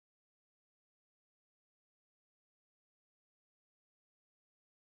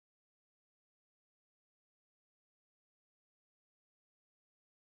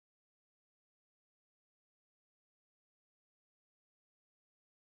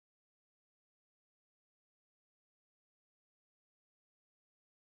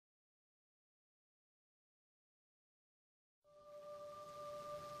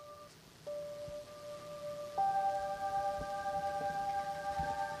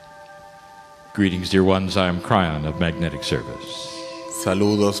Greetings, dear ones. I am Kryon of Magnetic Service.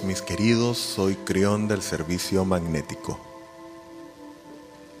 Saludos, mis queridos. Soy Kryon del servicio magnético.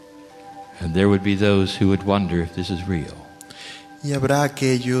 And there would be those who would wonder if this is real. Y habrá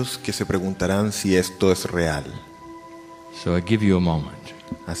aquellos que se preguntarán si esto es real. So I give you a moment.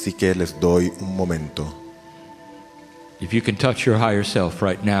 Así que les doy un momento. If you can touch your higher self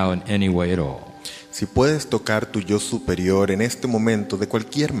right now in any way at all, Si puedes tocar tu yo superior en este momento de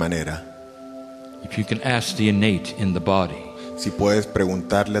cualquier manera, if you can ask the innate in the body, si puedes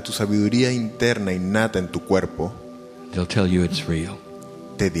preguntarle a tu sabiduría interna innata en tu cuerpo, they'll tell you it's real.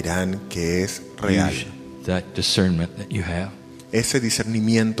 te dirán que es real. Use that discernment that you have. Ese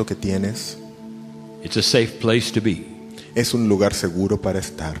discernimiento que tienes It's a safe place to be. es un lugar seguro para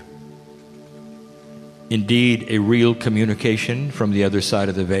estar. Indeed, a real communication from the other side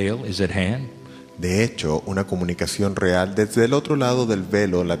of the veil is at hand. De hecho, una comunicación real desde el otro lado del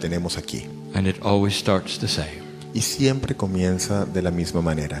velo la tenemos aquí. And it always starts the same, Y siempre comienza de la misma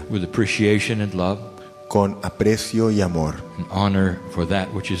manera, with appreciation and love con aprecio y amor, and honor for that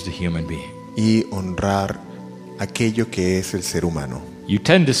which is the human being. y honrar aquello que es el ser humano. You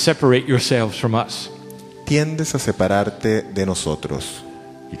tend to separate yourselves from us. Tiendes a separarte de nosotros.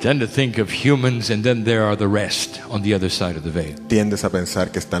 You tend to think of humans and then there are the rest on the other side of the veil. Tiendes a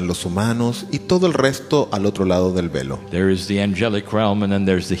pensar que están los humanos y todo el resto al otro lado del velo. There is the angelic realm and then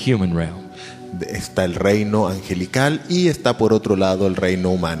there's the human realm. Está el reino angelical y está por otro lado el reino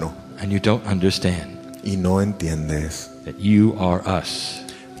humano. And you don't understand Y no entiendes that you are us,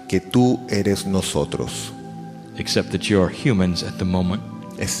 que tú eres nosotros, except that you are humans at the moment.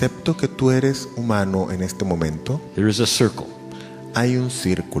 excepto que tú eres humano en este momento. There is a circle. Hay un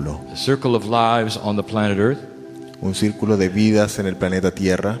círculo, The circle of lives on the planet Earth, un círculo de vidas en el planeta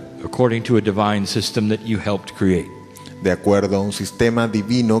Tierra, according to a divine system that you helped create. de acuerdo a un sistema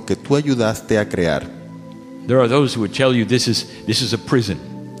divino que tú ayudaste a crear. There are those who would tell you this is a prison.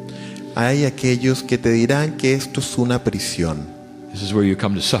 Hay aquellos que te dirán que esto es una prisión. This is where you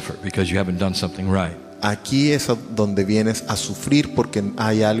come to suffer because you haven't done something right. Aquí es donde vienes a sufrir porque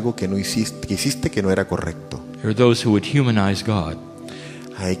hay algo que no hiciste, que hiciste que no era correcto. There are those who would humanize God.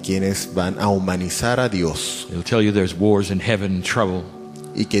 Hay quienes van a humanizar a Dios They'll tell you there's wars in heaven and trouble,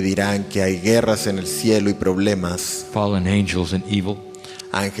 y que dirán que hay guerras en el cielo y problemas, fallen angels and evil,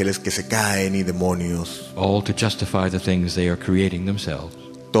 ángeles que se caen y demonios, all to justify the things they are creating themselves.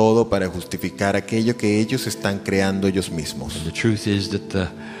 todo para justificar aquello que ellos están creando ellos mismos. And the truth is that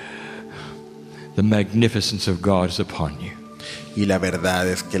the magnificence of God is upon you. Y la verdad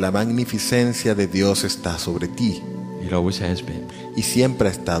es que la magnificencia de Dios está sobre ti It always has been. y siempre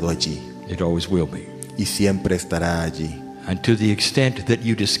ha estado allí It always will be. y siempre estará allí. And to the extent that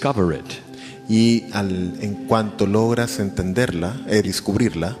you discover it Y en cuanto logras entenderla,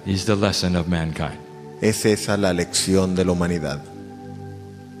 descubrirla, is the lesson of mankind. es esa la lección de la humanidad.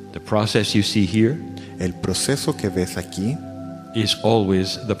 The process you see here El proceso que ves aquí is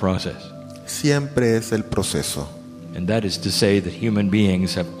always the process. siempre es el proceso. And that is to say that human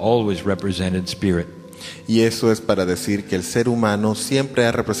beings have always represented spirit. Y eso es para decir que el ser humano siempre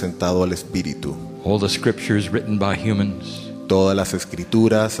ha representado al espíritu. All the scriptures written by humans, Todas las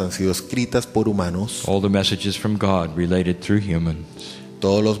escrituras han sido escritas por humanos. all the messages from God related through humans.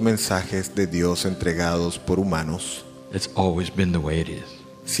 Todos los mensajes de Dios entregados por humanos. It's always been the way it is.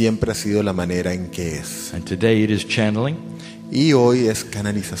 Siempre ha sido la manera en que es. And today it is channeling, Y hoy es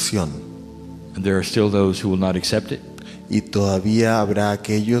canalización. and there are still those who will not accept it, Y todavía habrá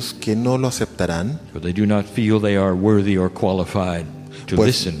aquellos que no lo aceptarán, for they do not feel they are worthy or qualified to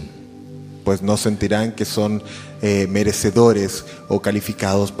Pues- listen. pues no sentirán que son merecedores o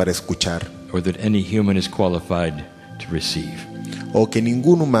calificados para escuchar, Or that any human is qualified to receive. o que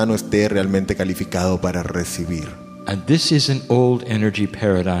ningún humano esté realmente calificado para recibir. And this is an old energy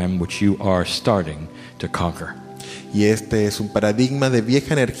paradigm which you are starting to conquer. Y este es un paradigma de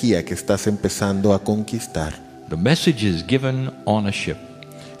vieja energía que estás empezando a conquistar. The message is given on a ship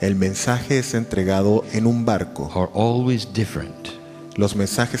El mensaje es entregado en un barco. are always different Los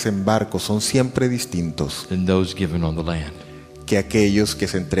mensajes en barco son siempre distintos than those given on the land. que aquellos que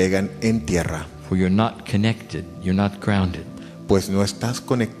se entregan en tierra, For you're not connected, you're not grounded. pues no estás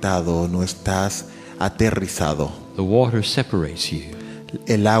conectado, no estás aterrizado. The water separates you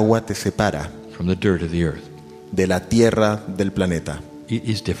El agua te separa from the dirt of the earth. de la tierra del planeta. It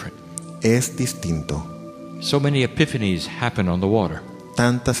is different. Es distinto. So many epiphanies happen on the water.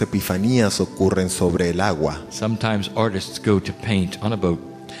 Tantas epifanías ocurren sobre el agua. Sometimes artists go to paint on a boat.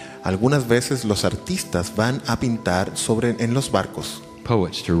 Algunas veces los artistas van a pintar en los barcos.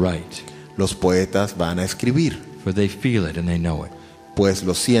 Poets to write. Los poetas van a escribir, For they feel it and they know it. pues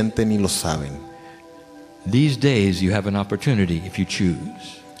lo sienten y lo saben. These days you have an opportunity, if you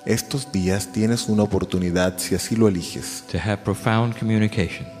choose, Estos días tienes una oportunidad, si así lo eliges, to have profound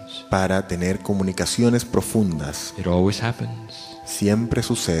communications. para tener comunicaciones profundas. It always happens Siempre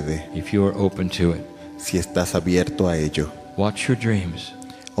sucede if you are open to it. si estás abierto a ello. Watch your dreams.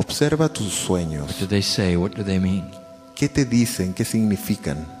 Observa tus What sueños. do they say? What do they mean? ¿Qué te dicen? ¿Qué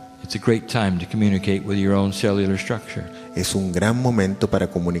significan? It's a great time to communicate with your own cellular structure, Es un gran momento para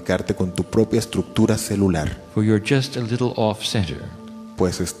comunicarte con tu propia estructura celular, for you're just a little off center,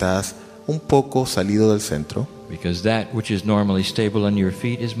 pues estás un poco salido del centro, because that which is normally stable under your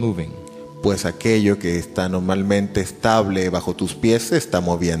feet is moving. pues aquello que está normalmente estable bajo tus pies se está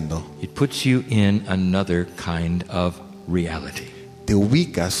moviendo. It puts you in another kind of reality, Te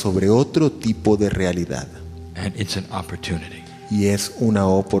ubicas sobre otro tipo de realidad and it's an opportunity. y es una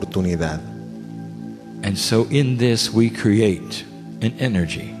oportunidad. And so in this we create an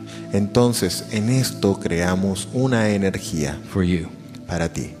energy Entonces, en esto creamos una energía for you,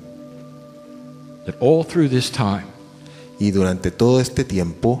 para ti. that all through this time, Y durante todo este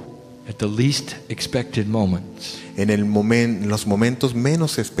tiempo, at the least expected moments, en los momentos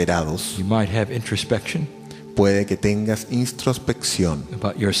menos esperados, you might have introspection puede que tengas introspección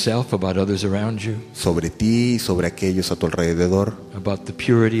about yourself, about others around you, sobre ti y sobre aquellos a tu alrededor, about the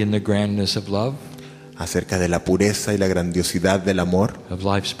purity and the grandness of love, acerca de la pureza y la grandiosidad del amor, of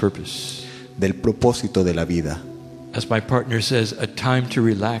life's purpose. del propósito de la vida. As my partner says, a time to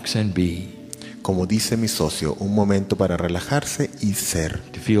relax and be, Como dice mi socio, un momento para relajarse y ser,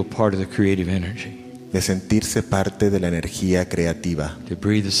 to feel part of the creative energy, de sentirse parte de la energía creativa, to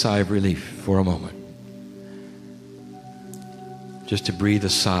breathe a sigh of relief for a moment. Just to breathe a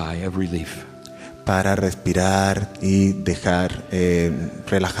sigh of relief. para respirar y dejar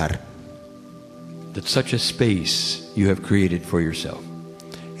relajar. That such a space you have created for yourself.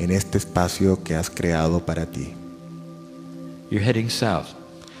 En este espacio que has creado para ti. You're heading south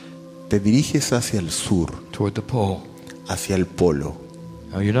Te diriges hacia el sur, toward the pole. hacia el polo.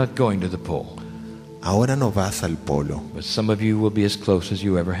 Now you're not going to the pole, Ahora no vas al polo, but some of you will be as close as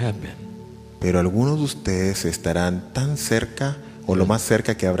you ever have been. pero algunos de ustedes estarán tan cerca o lo más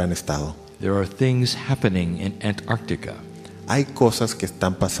cerca que habrán estado. There are things happening in Antarctica Hay cosas que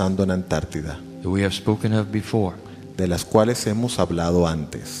están pasando en Antártida, that we have spoken of before. de las cuales hemos hablado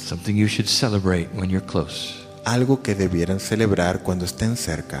antes. Something you should celebrate when you're close. Algo que debieran celebrar cuando estén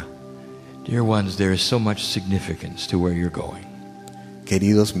cerca. Dear ones, there is so much significance to where you're going.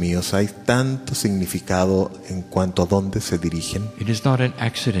 Queridos míos, hay tanto significado en cuanto a dónde se dirigen. It is not an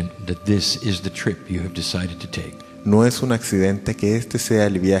accident that this is the trip you have decided to take, No es un accidente que este sea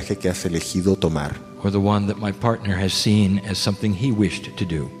el viaje que has elegido tomar, or the one that my partner has seen as something he wished to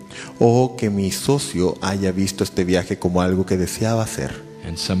do. o que mi socio haya visto este viaje como algo que deseaba hacer.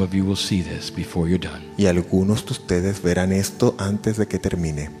 And some of you will see this before you're done. Y algunos de ustedes verán esto antes de que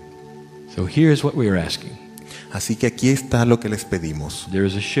termine. So here's what we are asking. Así que aquí está lo que les pedimos. There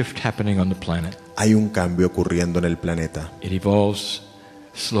is a shift happening on the planet. Hay un cambio ocurriendo en el planeta. It evolves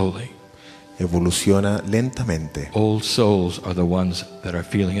slowly. Evoluciona lentamente. Old souls are the ones that are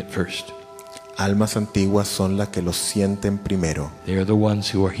feeling it first. Almas antiguas son las que lo sienten primero. They are the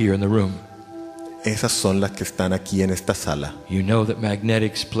ones who are here in the room. Esas son las que están aquí en esta sala. You know that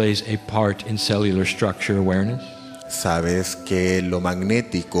magnetics plays a part in cellular structure awareness? Sabes que lo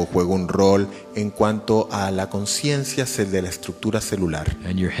magnético juega un rol en cuanto a la conciencia de la estructura celular.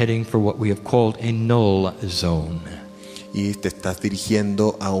 And you're heading for what we have called a null zone. Y te estás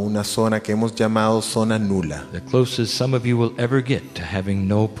dirigiendo a una zona que hemos llamado zona nula. The closest some of you will ever get to having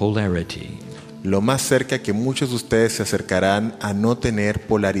no polarity. Lo más cerca que muchos de ustedes se acercarán a no tener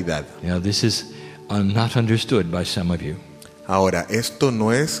polaridad. Now this is not understood by some of you. Ahora, esto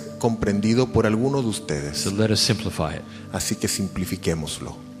no es comprendido por algunos de ustedes, So let us simplify it. así que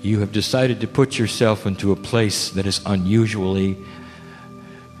simplifiquémoslo. You have decided to put yourself into a place that is unusually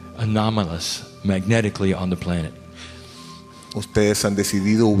anomalous magnetically on the planet. Ustedes han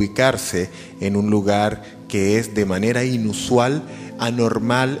decidido ubicarse en un lugar que es de manera inusual,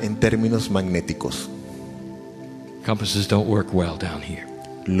 anormal en términos magnéticos. Compasses don't work well down here.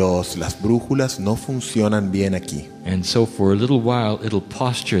 Las brújulas no funcionan bien aquí. And so for a little while it'll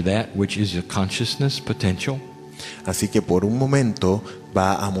posture that which is your consciousness potential. Así que por un momento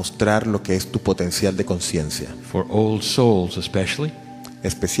va a mostrar lo que es tu potencial de conciencia, For old souls especially,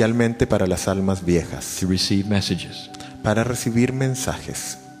 especialmente para las almas viejas, to receive messages. para recibir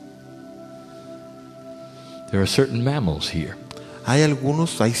mensajes. There are certain mammals here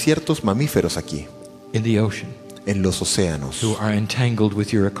Hay ciertos mamíferos aquí, in the ocean en los océanos, who are entangled with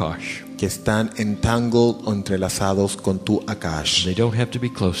your Akash. que están entangled o entrelazados con tu Akash. They don't have to be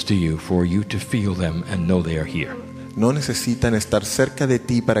close to you for you to feel them and know they are here. No necesitan estar cerca de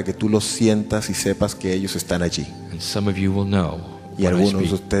ti para que tú los sientas y sepas que ellos están allí. And some of you will know Y when I algunos de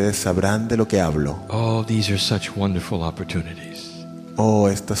speak. ustedes sabrán de lo que hablo. Oh, these are such wonderful opportunities. Oh,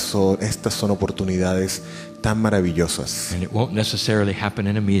 estas son oportunidades tan maravillosas. And it won't necessarily happen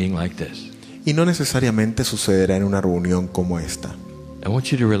in a meeting like this. Y no necesariamente sucederá en una reunión como esta. I want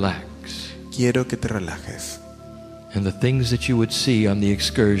you to relax. Quiero que te relajes. And the things that you would see on the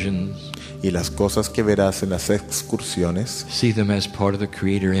excursions, Y las cosas que verás en las excursiones, see them as part of the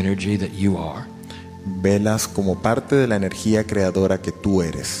creator energy that you are. velas como parte de la energía creadora que tú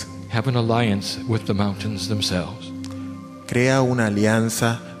eres. Have an alliance with the mountains themselves. Crea una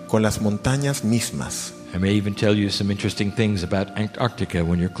alianza con las montañas mismas. I may even tell you some interesting things about Antarctica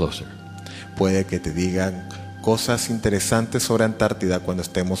when you're closer. Puede que te digan cosas interesantes sobre Antártida cuando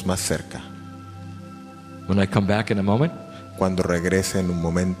estemos más cerca. When I come back in a moment, Cuando regrese en un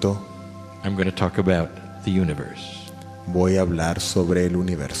momento, I'm going to talk about the universe voy a hablar sobre el and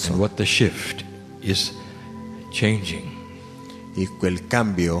universo what the shift is changing y el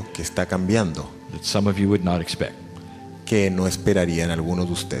cambio que está cambiando, that some of you would not expect. que no esperarían algunos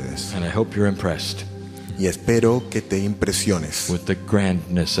de ustedes. And I hope you're impressed Y espero que te impresiones with the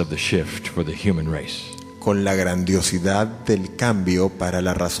grandness of the shift for the human race. con la grandiosidad del cambio para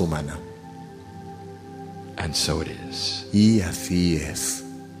la raza humana. And so it is. Y así es.